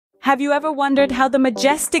Have you ever wondered how the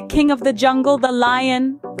majestic king of the jungle, the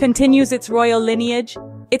lion, continues its royal lineage?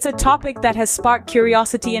 It's a topic that has sparked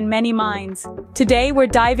curiosity in many minds. Today, we're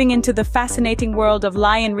diving into the fascinating world of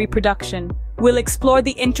lion reproduction. We'll explore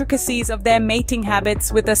the intricacies of their mating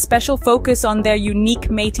habits with a special focus on their unique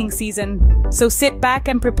mating season. So sit back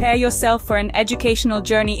and prepare yourself for an educational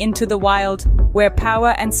journey into the wild, where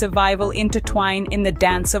power and survival intertwine in the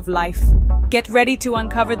dance of life. Get ready to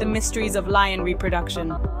uncover the mysteries of lion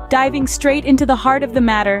reproduction. Diving straight into the heart of the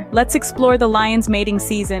matter, let's explore the lion's mating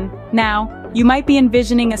season. Now, you might be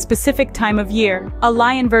envisioning a specific time of year, a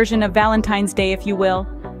lion version of Valentine's Day if you will.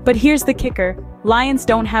 But here's the kicker, lions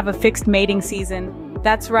don't have a fixed mating season.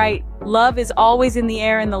 That's right, love is always in the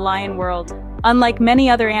air in the lion world. Unlike many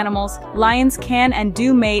other animals, lions can and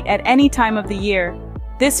do mate at any time of the year.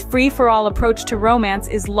 This free-for-all approach to romance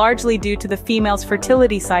is largely due to the female's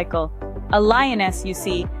fertility cycle. A lioness, you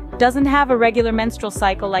see, doesn't have a regular menstrual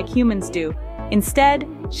cycle like humans do. Instead,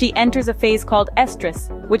 she enters a phase called estrus,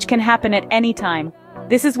 which can happen at any time.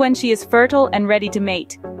 This is when she is fertile and ready to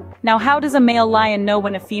mate. Now, how does a male lion know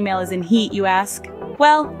when a female is in heat, you ask?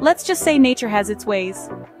 Well, let's just say nature has its ways.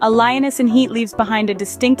 A lioness in heat leaves behind a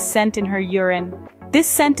distinct scent in her urine. This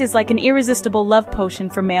scent is like an irresistible love potion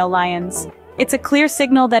for male lions. It's a clear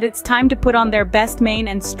signal that it's time to put on their best mane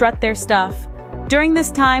and strut their stuff. During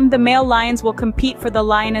this time, the male lions will compete for the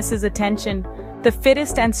lioness's attention. The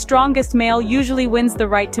fittest and strongest male usually wins the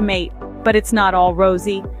right to mate, but it's not all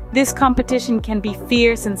rosy. This competition can be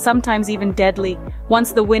fierce and sometimes even deadly.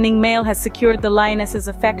 Once the winning male has secured the lioness's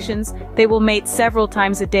affections, they will mate several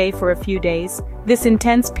times a day for a few days. This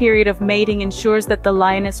intense period of mating ensures that the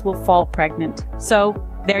lioness will fall pregnant. So,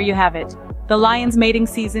 there you have it. The lion's mating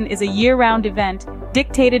season is a year-round event,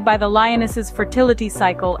 dictated by the lioness's fertility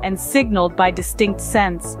cycle and signaled by distinct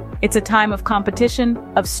scents. It's a time of competition,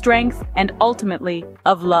 of strength, and ultimately,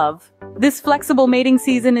 of love. This flexible mating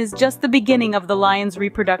season is just the beginning of the lion's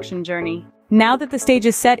reproduction journey. Now that the stage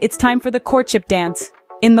is set, it's time for the courtship dance.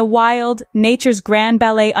 In the wild, nature's grand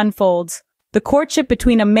ballet unfolds. The courtship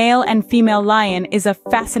between a male and female lion is a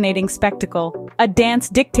fascinating spectacle, a dance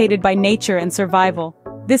dictated by nature and survival.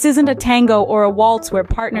 This isn't a tango or a waltz where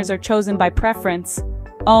partners are chosen by preference.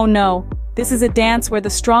 Oh no, this is a dance where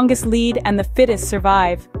the strongest lead and the fittest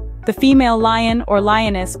survive. The female lion or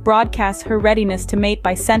lioness broadcasts her readiness to mate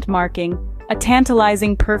by scent marking, a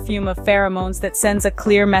tantalizing perfume of pheromones that sends a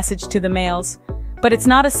clear message to the males. But it's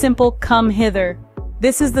not a simple "come hither."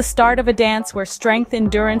 This is the start of a dance where strength,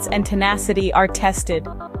 endurance, and tenacity are tested.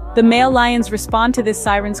 The male lions respond to this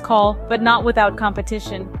siren's call, but not without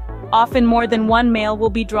competition. Often more than one male will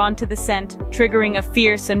be drawn to the scent, triggering a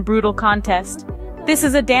fierce and brutal contest. This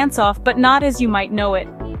is a dance-off, but not as you might know it.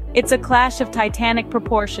 It's a clash of titanic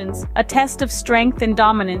proportions, a test of strength and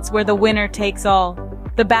dominance where the winner takes all.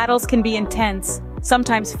 The battles can be intense,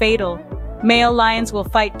 sometimes fatal. Male lions will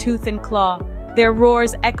fight tooth and claw, their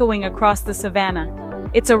roars echoing across the savannah.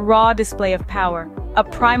 It's a raw display of power, a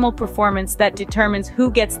primal performance that determines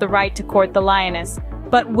who gets the right to court the lioness.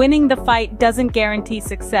 But winning the fight doesn't guarantee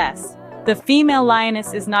success. The female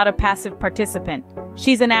lioness is not a passive participant.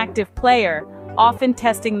 She's an active player, often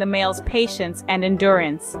testing the male's patience and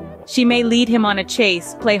endurance. She may lead him on a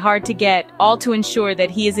chase, play hard to get, all to ensure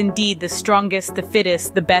that he is indeed the strongest, the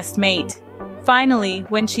fittest, the best mate. Finally,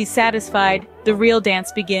 when she's satisfied, the real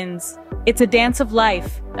dance begins. It's a dance of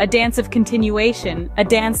life, a dance of continuation, a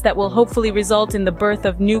dance that will hopefully result in the birth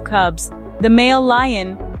of new cubs. The male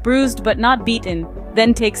lion, bruised but not beaten,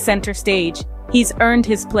 then takes center stage. He's earned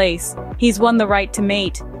his place. He's won the right to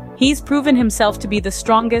mate. He's proven himself to be the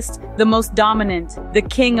strongest, the most dominant, the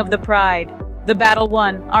king of the pride. The battle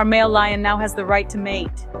won, our male lion now has the right to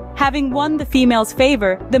mate. Having won the female's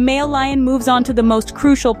favor, the male lion moves on to the most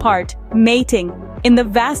crucial part, mating. In the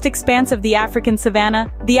vast expanse of the African savanna,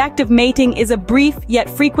 the act of mating is a brief yet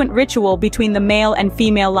frequent ritual between the male and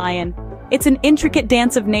female lion. It's an intricate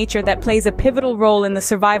dance of nature that plays a pivotal role in the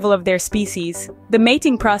survival of their species. The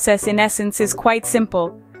mating process, in essence, is quite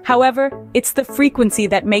simple. However, it's the frequency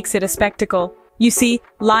that makes it a spectacle. You see,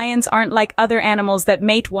 lions aren't like other animals that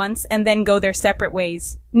mate once and then go their separate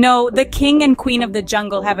ways. No, the king and queen of the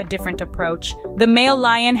jungle have a different approach. The male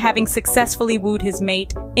lion, having successfully wooed his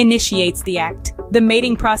mate, initiates the act. The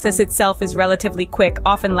mating process itself is relatively quick,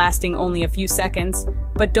 often lasting only a few seconds.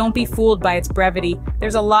 But don't be fooled by its brevity.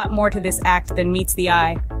 There's a lot more to this act than meets the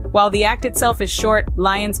eye. While the act itself is short,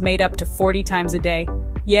 lions mate up to 40 times a day.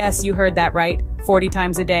 Yes, you heard that right, 40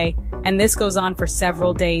 times a day. And this goes on for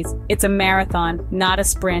several days. It's a marathon, not a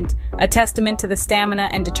sprint, a testament to the stamina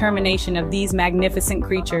and determination of these magnificent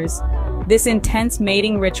creatures. This intense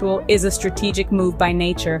mating ritual is a strategic move by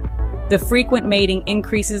nature. The frequent mating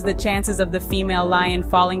increases the chances of the female lion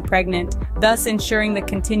falling pregnant, thus ensuring the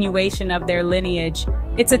continuation of their lineage.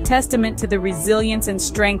 It's a testament to the resilience and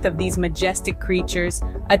strength of these majestic creatures,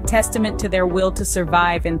 a testament to their will to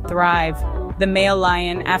survive and thrive. The male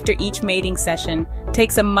lion, after each mating session,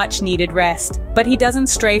 takes a much-needed rest, but he doesn't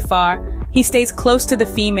stray far. He stays close to the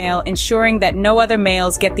female, ensuring that no other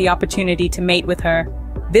males get the opportunity to mate with her.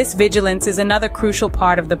 This vigilance is another crucial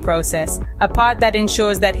part of the process, a part that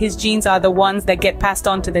ensures that his genes are the ones that get passed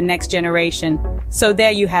on to the next generation. So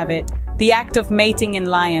there you have it, the act of mating in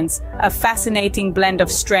lions, a fascinating blend of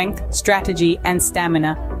strength, strategy, and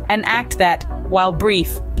stamina. An act that, while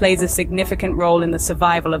brief, plays a significant role in the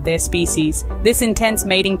survival of their species. This intense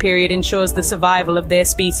mating period ensures the survival of their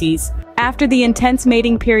species. After the intense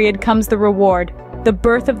mating period comes the reward, the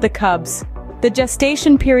birth of the cubs. The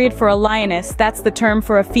gestation period for a lioness, that's the term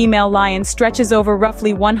for a female lion, stretches over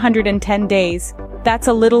roughly 110 days. That's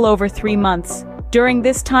a little over 3 months. During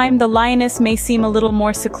this time, the lioness may seem a little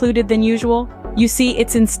more secluded than usual. You see,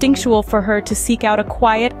 it's instinctual for her to seek out a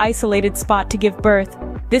quiet, isolated spot to give birth.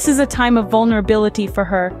 This is a time of vulnerability for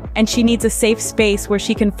her, and she needs a safe space where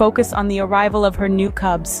she can focus on the arrival of her new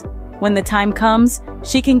cubs. When the time comes,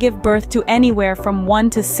 she can give birth to anywhere from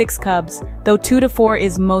 1 to 6 cubs, though 2 to 4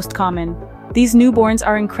 is most common. These newborns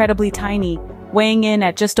are incredibly tiny, weighing in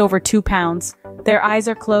at just over 2 pounds. Their eyes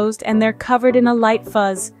are closed and they're covered in a light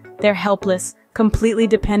fuzz. They're helpless, completely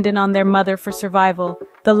dependent on their mother for survival.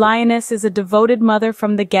 The lioness is a devoted mother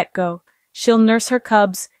from the get-go. She'll nurse her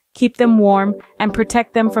cubs, keep them warm, and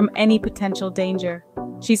protect them from any potential danger.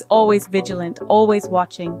 She's always vigilant, always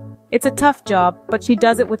watching. It's a tough job, but she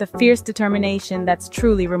does it with a fierce determination that's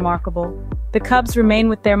truly remarkable. The cubs remain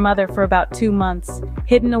with their mother for about 2 months,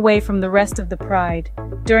 hidden away from the rest of the pride.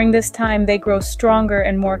 During this time, they grow stronger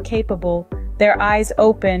and more capable, their eyes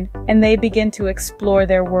open, and they begin to explore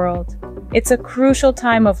their world. It's a crucial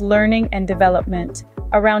time of learning and development.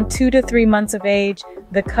 Around 2 to 3 months of age,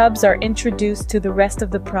 the cubs are introduced to the rest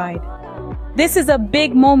of the pride. This is a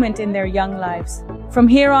big moment in their young lives. From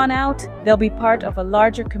here on out, they'll be part of a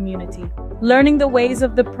larger community, learning the ways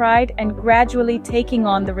of the pride and gradually taking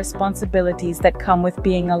on the responsibilities that come with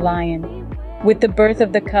being a lion. With the birth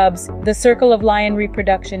of the cubs, the circle of lion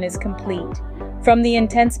reproduction is complete. From the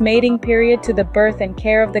intense mating period to the birth and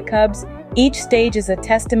care of the cubs, each stage is a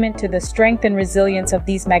testament to the strength and resilience of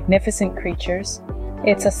these magnificent creatures.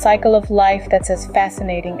 It's a cycle of life that's as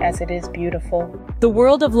fascinating as it is beautiful. The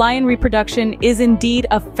world of lion reproduction is indeed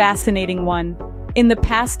a fascinating one. In the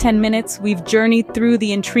past 10 minutes, we've journeyed through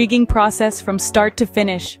the intriguing process from start to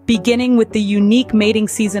finish, beginning with the unique mating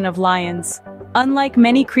season of lions. Unlike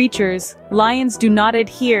many creatures, lions do not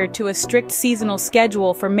adhere to a strict seasonal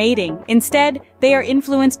schedule for mating. Instead, they are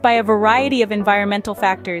influenced by a variety of environmental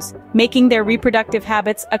factors, making their reproductive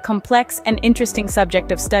habits a complex and interesting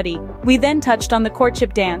subject of study. We then touched on the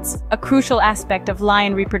courtship dance, a crucial aspect of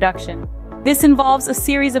lion reproduction. This involves a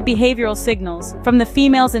series of behavioral signals, from the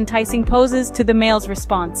female's enticing poses to the male's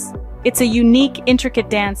response. It's a unique, intricate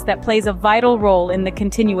dance that plays a vital role in the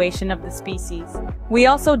continuation of the species. We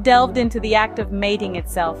also delved into the act of mating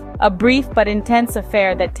itself, a brief but intense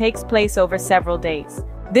affair that takes place over several days.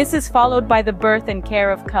 This is followed by the birth and care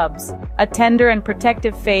of cubs, a tender and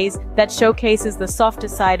protective phase that showcases the softer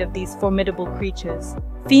side of these formidable creatures.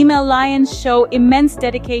 Female lions show immense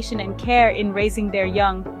dedication and care in raising their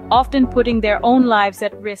young, often putting their own lives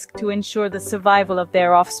at risk to ensure the survival of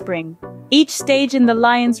their offspring. Each stage in the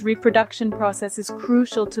lion's reproduction process is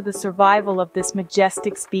crucial to the survival of this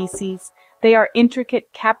majestic species. They are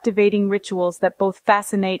intricate, captivating rituals that both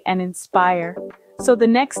fascinate and inspire. So the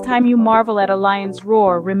next time you marvel at a lion's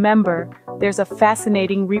roar, remember, there's a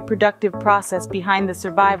fascinating reproductive process behind the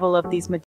survival of these majestic